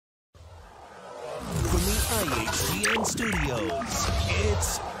IHGN Studios,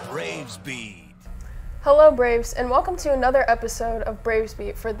 it's Braves Beat. Hello Braves, and welcome to another episode of Braves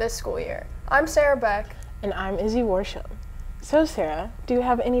Beat for this school year. I'm Sarah Beck. And I'm Izzy Worsham. So Sarah, do you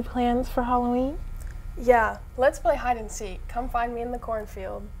have any plans for Halloween? Yeah, let's play hide and seek. Come find me in the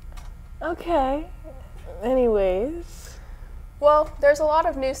cornfield. Okay. Anyways. Well, there's a lot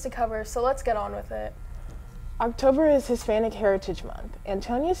of news to cover, so let's get on with it. October is Hispanic Heritage Month.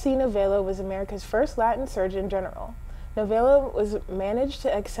 Antonia C. Novello was America's first Latin Surgeon General. Novello managed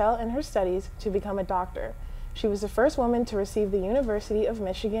to excel in her studies to become a doctor. She was the first woman to receive the University of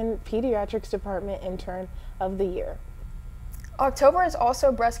Michigan Pediatrics Department Intern of the Year. October is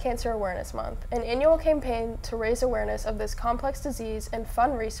also Breast Cancer Awareness Month, an annual campaign to raise awareness of this complex disease and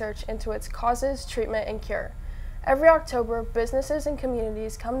fund research into its causes, treatment, and cure. Every October, businesses and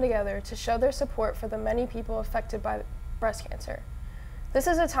communities come together to show their support for the many people affected by breast cancer. This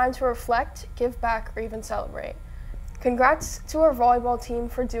is a time to reflect, give back, or even celebrate. Congrats to our volleyball team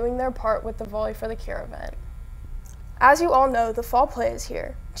for doing their part with the Volley for the Cure event. As you all know, the fall play is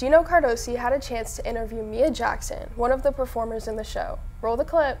here. Gino Cardosi had a chance to interview Mia Jackson, one of the performers in the show. Roll the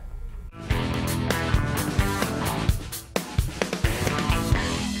clip.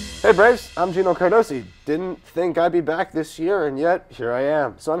 Hey Braves, I'm Gino Cardosi. Didn't think I'd be back this year, and yet here I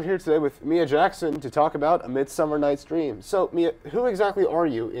am. So I'm here today with Mia Jackson to talk about A Midsummer Night's Dream. So Mia, who exactly are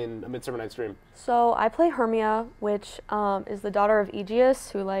you in A Midsummer Night's Dream? So I play Hermia, which is the daughter of Aegeus,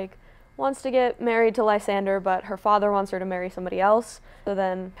 who wants to get married to Lysander, but her father wants her to marry somebody else. So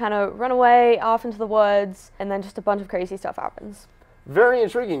then kind of run away off into the woods, and then just a bunch of crazy stuff happens. Very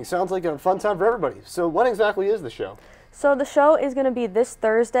intriguing. Sounds like a fun time for everybody. So what exactly is the show? So the show is going to be this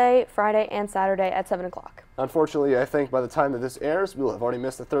Thursday, Friday, and Saturday at 7 o'clock. Unfortunately, I think by the time that this airs, we'll have already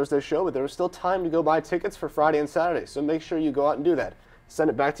missed the Thursday show, but there is still time to go buy tickets for Friday and Saturday, so make sure you go out and do that. Send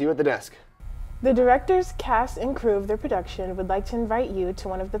it back to you at the desk. The directors, cast, and crew of their production would like to invite you to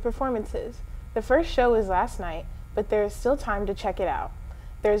one of the performances. The first show was last night, but there is still time to check it out.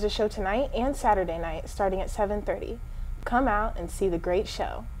 There is a show tonight and Saturday night starting at 7:30. Come out and see the great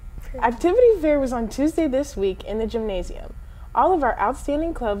show. Activity Fair was on Tuesday this week in the gymnasium. All of our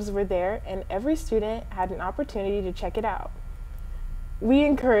outstanding clubs were there, and every student had an opportunity to check it out. We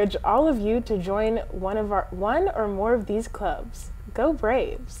encourage all of you to join one or more of these clubs. Go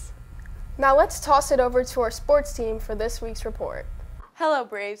Braves! Now let's toss it over to our sports team for this week's report. Hello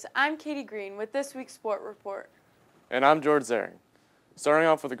Braves, I'm Katie Green with this week's sport report. And I'm George Zaring. Starting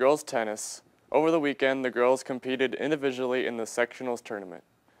off with girls tennis, over the weekend the girls competed individually in the sectionals tournament.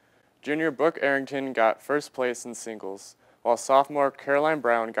 Junior Brooke Arrington got first place in singles, while sophomore Caroline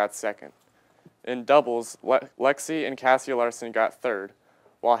Brown got second. In doubles, Lexi and Cassie Larson got third,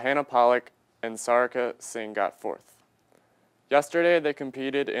 while Hannah Pollock and Sarika Singh got fourth. Yesterday, they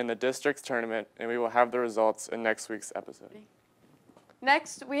competed in the districts tournament, and we will have the results in next week's episode.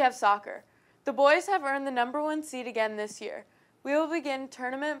 Next, we have soccer. The boys have earned the #1 seed again this year. We will begin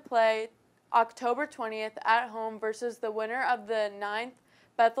tournament play October 20th at home versus the winner of the 9th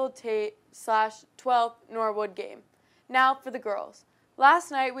Bethel Tate /12th Norwood game. Now for the girls. Last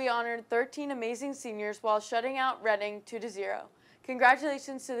night we honored 13 amazing seniors while shutting out Reading 2-0.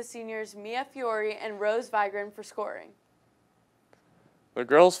 Congratulations to the seniors Mia Fiore and Rose Vigran for scoring. The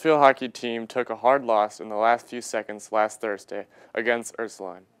girls' field hockey team took a hard loss in the last few seconds last Thursday against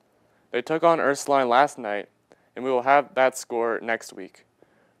Ursuline. They took on Ursuline last night, and we will have that score next week.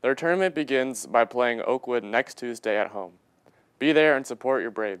 Their tournament begins by playing Oakwood next Tuesday at home. Be there and support your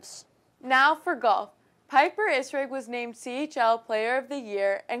Braves. Now for golf. Piper Isrig was named CHL Player of the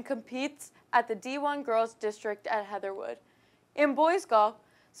Year and competes at the D1 Girls District at Heatherwood. In boys golf,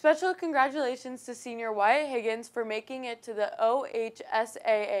 special congratulations to senior Wyatt Higgins for making it to the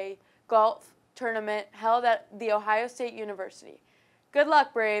OHSAA golf tournament held at The Ohio State University. Good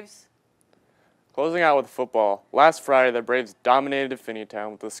luck, Braves. Closing out with football, last Friday the Braves dominated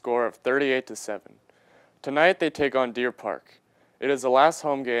Finneytown with a score of 38-7. Tonight they take on Deer Park. It is the last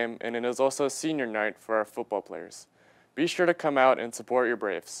home game, and it is also senior night for our football players. Be sure to come out and support your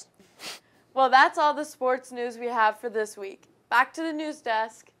Braves. Well, that's all the sports news we have for this week. Back to the news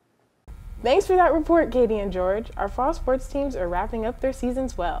desk. Thanks for that report, Katie and George. Our fall sports teams are wrapping up their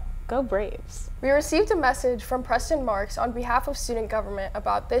seasons well. Go Braves! We received a message from Preston Marks on behalf of student government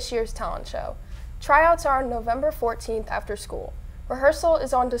about this year's talent show. Tryouts are on November 14th after school. Rehearsal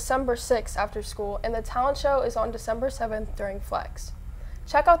is on December 6th after school, and the talent show is on December 7th during Flex.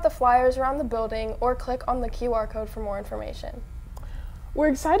 Check out the flyers around the building or click on the QR code for more information. We're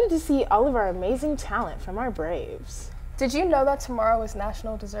excited to see all of our amazing talent from our Braves. Did you know that tomorrow is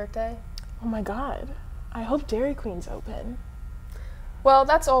National Dessert Day? Oh my God, I hope Dairy Queen's open. Well,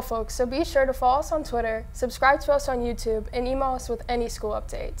 that's all, folks, so be sure to follow us on Twitter, subscribe to us on YouTube, and email us with any school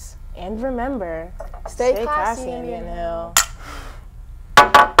updates. And remember, Stay classy, Indian Hill.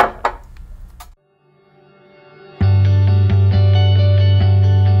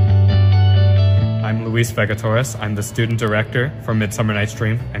 I'm Luis Vega-Torres. I'm the student director for Midsummer Night's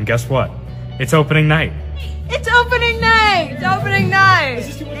Dream. And guess what? It's opening night. It's opening night! It's opening night!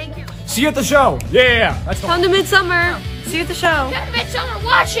 See you at the show. Yeah. Let's go. Come to Midsummer. See you at the show. Come to Midsummer,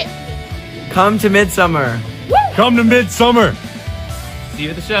 watch it! Come to Midsummer. Come to Midsummer. See you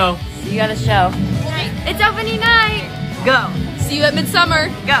at the show. See you at the show. It's opening night! Go. See you at Midsummer.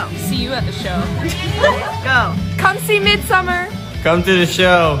 Go. See you at the show. Go. Come see Midsummer. Come to the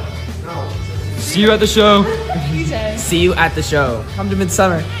show. See you at the show. See you at the show. Come to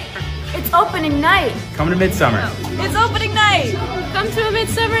Midsummer. It's opening night. Come to Midsummer. It's opening night. Come to a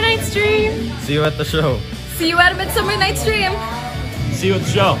Midsummer Night's Dream. See you at the show. See you at a Midsummer Night's Dream. See you at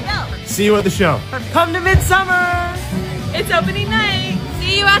the show. See you at the show. Come to Midsummer. It's opening night.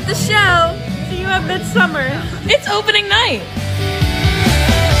 See you at the show. See you at Midsummer. It's opening night.